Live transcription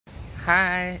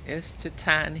Hi, it's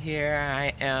Jatan here.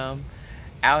 I am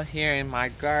out here in my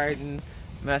garden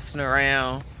messing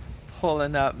around,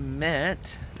 pulling up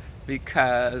mint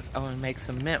because I want to make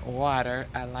some mint water.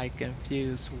 I like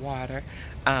infused water.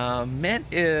 Mint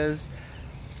is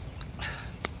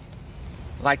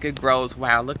like it grows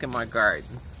wild. Look at my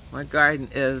garden. My garden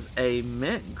is a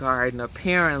mint garden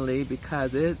apparently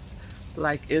because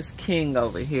it's king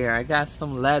over here. I got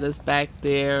some lettuce back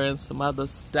there and some other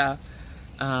stuff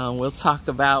we'll talk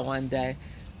about one day.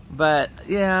 But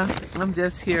yeah, I'm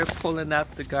just here pulling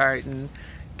up the garden,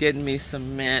 getting me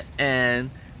some mint,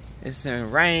 and it's in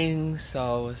rain,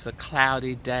 so it's a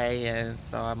cloudy day, and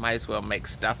so I might as well make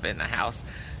stuff in the house.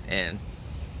 And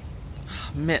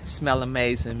mint smell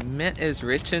amazing. Mint is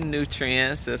rich in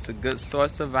nutrients. It's a good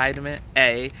source of vitamin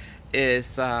A.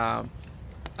 It's a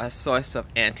source of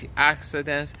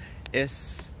antioxidants.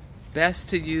 It's best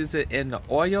to use it in the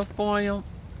oil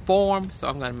form, so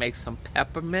I'm going to make some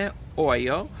peppermint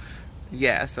oil.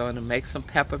 Yeah, so I'm going to make some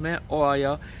peppermint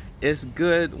oil. It's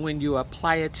good when you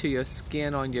apply it to your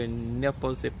skin on your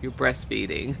nipples if you're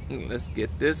breastfeeding. Let's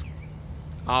get this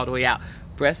all the way out.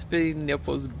 Breastfeeding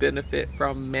nipples benefit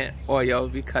from mint oil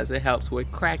because it helps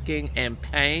with cracking and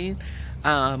pain.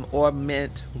 Or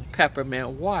mint peppermint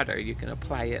water, you can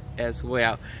apply it as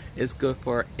well. It's good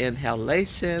for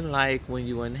inhalation, like when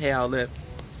you inhale it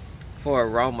for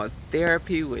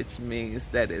aromatherapy, which means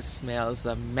that it smells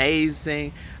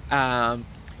amazing.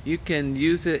 You can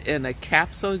use it in a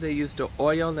capsule. They use the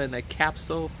oil in a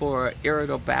capsule for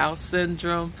irritable bowel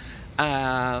syndrome.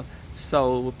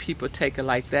 So people take it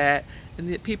like that.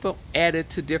 And people add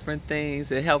it to different things.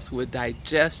 It helps with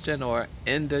digestion or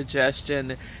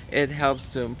indigestion. It helps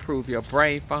to improve your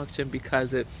brain function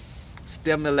because it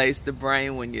stimulates the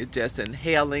brain when you're just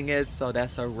inhaling it. So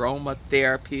that's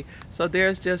aromatherapy. So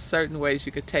there's just certain ways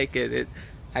you could take it.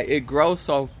 It grows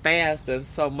so fast and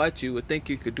so much you would think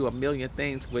you could do a million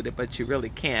things with it, but you really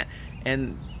can't.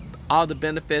 And all the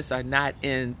benefits are not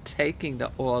in taking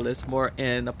the oil. It's more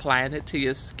in applying it to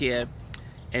your skin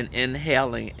and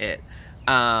inhaling it.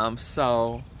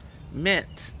 So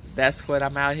mint, that's what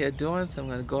I'm out here doing. So I'm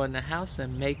going to go in the house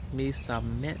and make me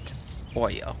some mint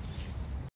oil.